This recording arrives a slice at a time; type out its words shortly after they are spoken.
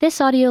This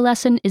audio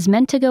lesson is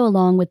meant to go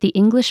along with the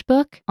English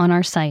book on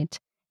our site.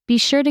 Be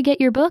sure to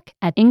get your book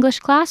at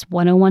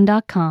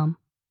EnglishClass101.com.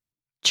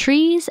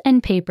 Trees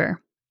and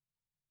paper.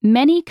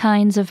 Many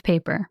kinds of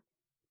paper.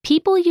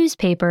 People use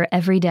paper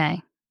every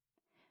day.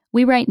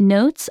 We write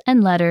notes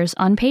and letters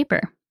on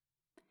paper.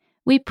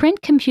 We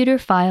print computer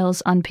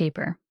files on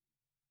paper.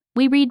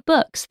 We read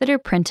books that are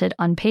printed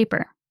on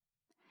paper.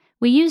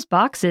 We use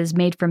boxes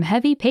made from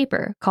heavy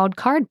paper called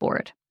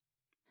cardboard.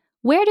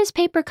 Where does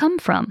paper come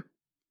from?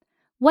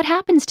 What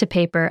happens to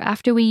paper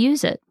after we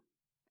use it?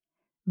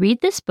 Read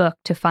this book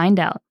to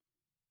find out.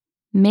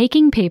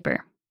 Making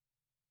paper.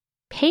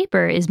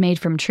 Paper is made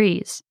from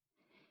trees.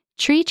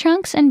 Tree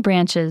trunks and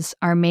branches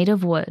are made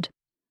of wood.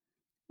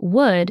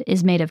 Wood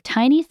is made of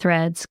tiny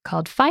threads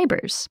called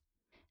fibers.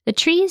 The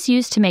trees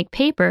used to make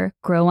paper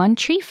grow on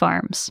tree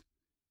farms.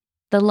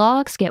 The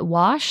logs get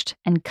washed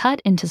and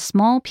cut into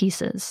small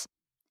pieces.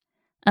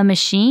 A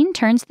machine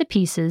turns the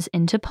pieces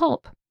into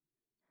pulp.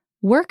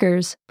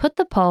 Workers put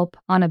the pulp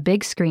on a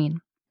big screen.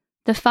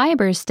 The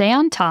fibers stay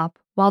on top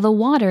while the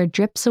water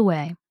drips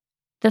away.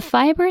 The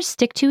fibers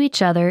stick to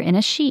each other in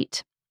a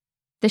sheet.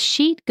 The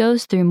sheet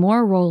goes through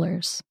more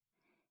rollers.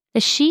 The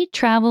sheet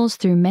travels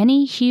through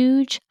many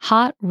huge,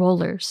 hot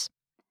rollers.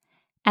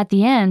 At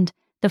the end,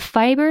 the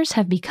fibers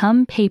have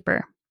become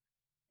paper.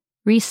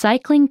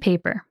 Recycling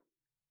paper.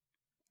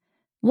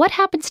 What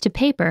happens to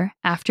paper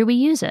after we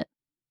use it?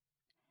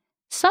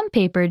 Some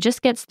paper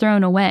just gets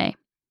thrown away,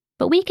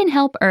 but we can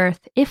help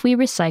Earth if we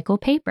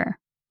recycle paper.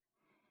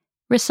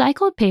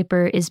 Recycled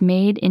paper is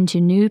made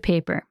into new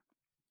paper.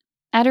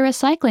 At a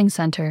recycling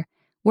center,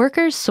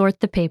 workers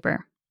sort the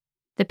paper.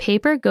 The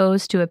paper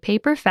goes to a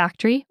paper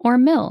factory or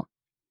mill.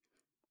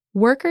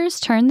 Workers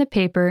turn the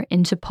paper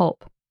into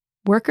pulp.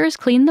 Workers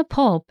clean the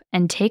pulp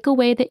and take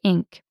away the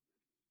ink.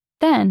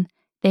 Then,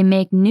 they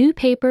make new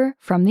paper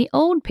from the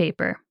old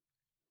paper.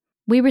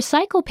 We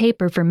recycle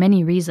paper for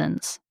many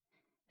reasons.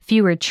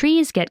 Fewer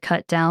trees get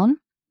cut down.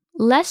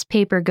 Less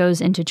paper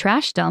goes into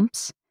trash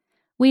dumps.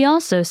 We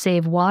also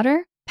save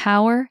water,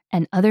 power,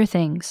 and other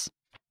things.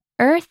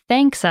 Earth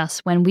thanks us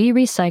when we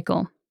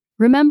recycle.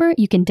 Remember,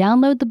 you can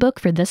download the book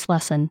for this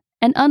lesson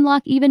and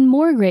unlock even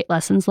more great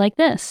lessons like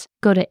this.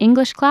 Go to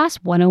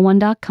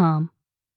EnglishClass101.com.